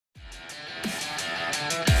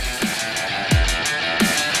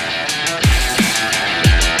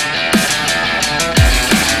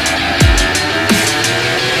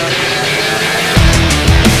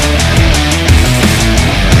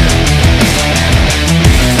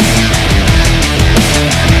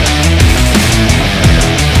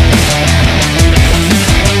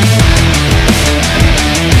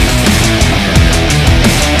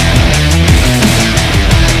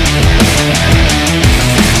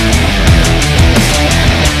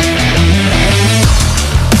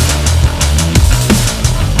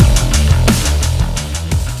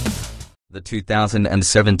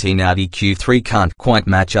2017 Audi Q3 can't quite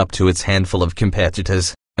match up to its handful of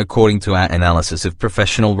competitors, according to our analysis of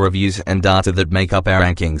professional reviews and data that make up our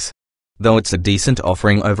rankings. Though it's a decent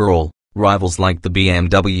offering overall, rivals like the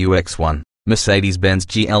BMW X1, Mercedes-Benz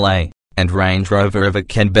GLA, and Range Rover Evoque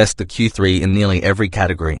can best the Q3 in nearly every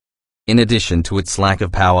category. In addition to its lack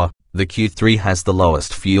of power, the Q3 has the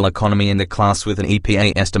lowest fuel economy in the class with an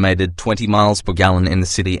EPA estimated 20 miles per gallon in the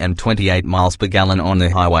city and 28 miles per gallon on the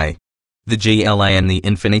highway. The GLA and the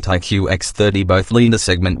Infiniti QX30 both lead the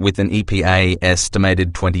segment with an EPA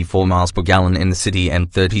estimated 24 miles per gallon in the city and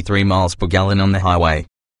 33 miles per gallon on the highway.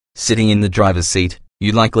 Sitting in the driver's seat,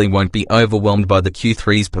 you likely won't be overwhelmed by the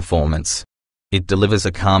Q3's performance. It delivers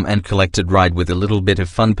a calm and collected ride with a little bit of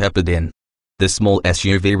fun peppered in. The small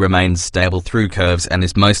SUV remains stable through curves and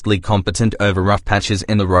is mostly competent over rough patches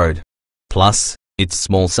in the road. Plus, its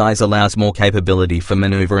small size allows more capability for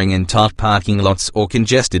maneuvering in tight parking lots or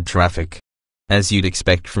congested traffic. As you'd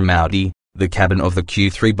expect from Audi, the cabin of the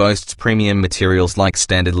Q3 boasts premium materials like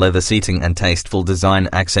standard leather seating and tasteful design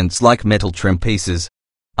accents like metal trim pieces.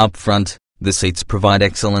 Up front, the seats provide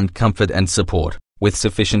excellent comfort and support, with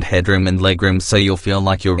sufficient headroom and legroom so you'll feel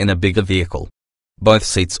like you're in a bigger vehicle. Both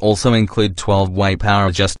seats also include 12-way power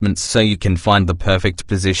adjustments so you can find the perfect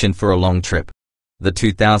position for a long trip. The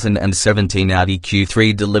 2017 Audi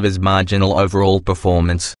Q3 delivers marginal overall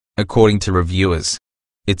performance, according to reviewers.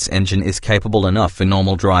 Its engine is capable enough for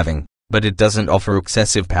normal driving, but it doesn't offer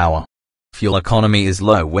excessive power. Fuel economy is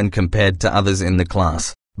low when compared to others in the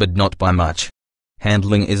class, but not by much.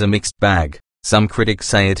 Handling is a mixed bag. Some critics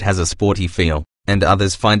say it has a sporty feel, and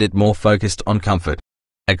others find it more focused on comfort.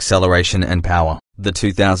 Acceleration and power. The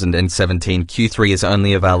 2017 Q3 is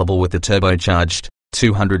only available with a turbocharged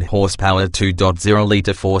 200 horsepower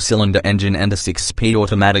 2.0-liter four-cylinder engine and a 6-speed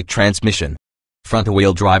automatic transmission.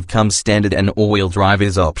 Front-wheel drive comes standard and all-wheel drive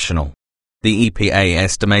is optional. The EPA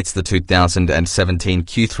estimates the 2017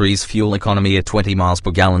 Q3's fuel economy at 20 miles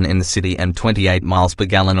per gallon in the city and 28 miles per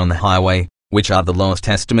gallon on the highway, which are the lowest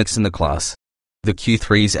estimates in the class. The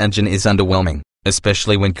Q3's engine is underwhelming,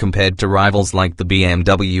 especially when compared to rivals like the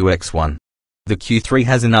BMW X1. The Q3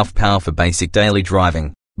 has enough power for basic daily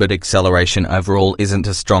driving, but acceleration overall isn't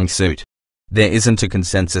a strong suit. There isn't a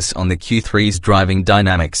consensus on the Q3's driving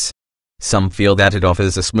dynamics. Some feel that it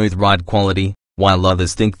offers a smooth ride quality, while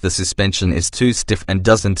others think the suspension is too stiff and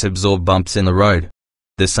doesn't absorb bumps in the road.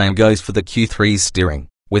 The same goes for the Q3's steering,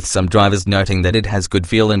 with some drivers noting that it has good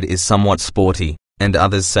feel and is somewhat sporty, and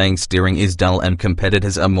others saying steering is dull and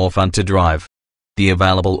competitors are more fun to drive. The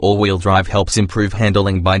available all-wheel drive helps improve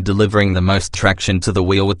handling by delivering the most traction to the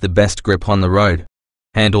wheel with the best grip on the road.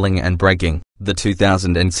 Handling and braking. The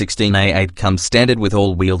 2016 A8 comes standard with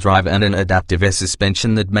all-wheel drive and an adaptive air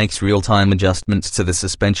suspension that makes real-time adjustments to the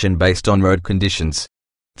suspension based on road conditions.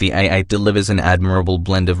 The A8 delivers an admirable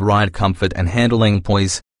blend of ride comfort and handling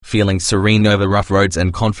poise, feeling serene over rough roads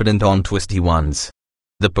and confident on twisty ones.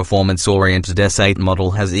 The performance-oriented S8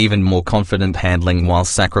 model has even more confident handling while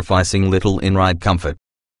sacrificing little in-ride comfort.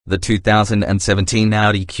 The 2017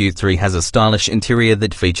 Audi Q3 has a stylish interior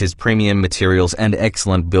that features premium materials and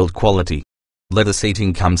excellent build quality. Leather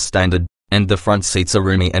seating comes standard, and the front seats are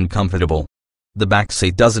roomy and comfortable. The back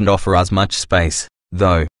seat doesn't offer as much space,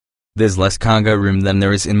 though. There's less cargo room than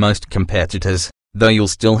there is in most competitors, though you'll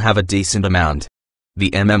still have a decent amount. The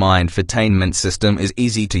MMI infotainment system is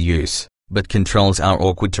easy to use, but controls are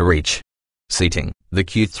awkward to reach. Seating. The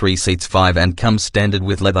Q3 seats 5 and comes standard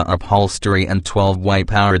with leather upholstery and 12-way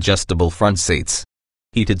power adjustable front seats.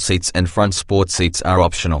 Heated seats and front sport seats are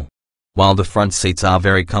optional. While the front seats are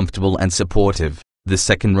very comfortable and supportive, the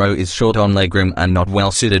second row is short on legroom and not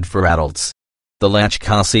well suited for adults. The latch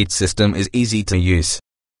car seat system is easy to use.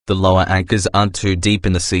 The lower anchors aren't too deep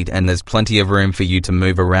in the seat and there's plenty of room for you to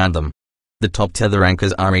move around them. The top tether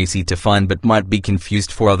anchors are easy to find but might be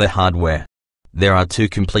confused for other hardware. There are 2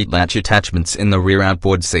 complete latch attachments in the rear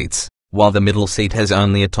outboard seats, while the middle seat has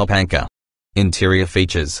only a top anchor. Interior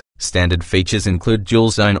features. Standard features include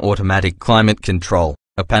dual-zone automatic climate control,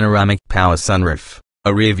 a panoramic power sunroof,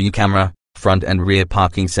 a rear-view camera, front and rear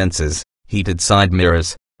parking sensors, heated side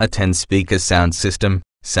mirrors, a 10-speaker sound system,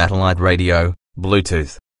 satellite radio,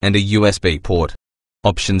 Bluetooth, and a USB port.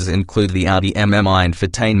 Options include the Audi MMI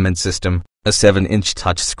infotainment system, a 7-inch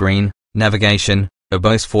touchscreen, navigation, a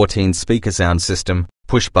Bose 14-speaker sound system,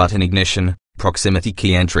 push-button ignition, proximity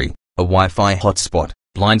key entry, a Wi-Fi hotspot,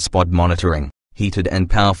 blind spot monitoring, heated and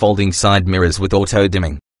power folding side mirrors with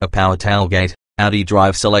auto-dimming, a power tailgate, Audi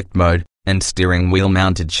Drive Select mode, and steering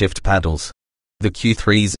wheel-mounted shift paddles. The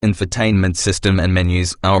Q3's infotainment system and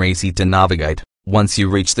menus are easy to navigate once you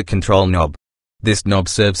reach the control knob. This knob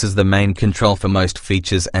serves as the main control for most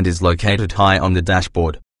features and is located high on the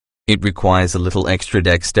dashboard. It requires a little extra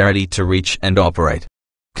dexterity to reach and operate.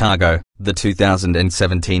 Cargo. The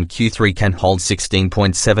 2017 Q3 can hold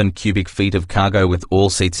 16.7 cubic feet of cargo with all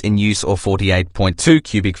seats in use, or 48.2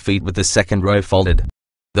 cubic feet with the second row folded.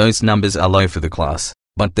 Those numbers are low for the class,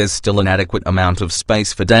 but there's still an adequate amount of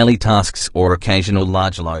space for daily tasks or occasional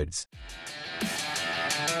large loads.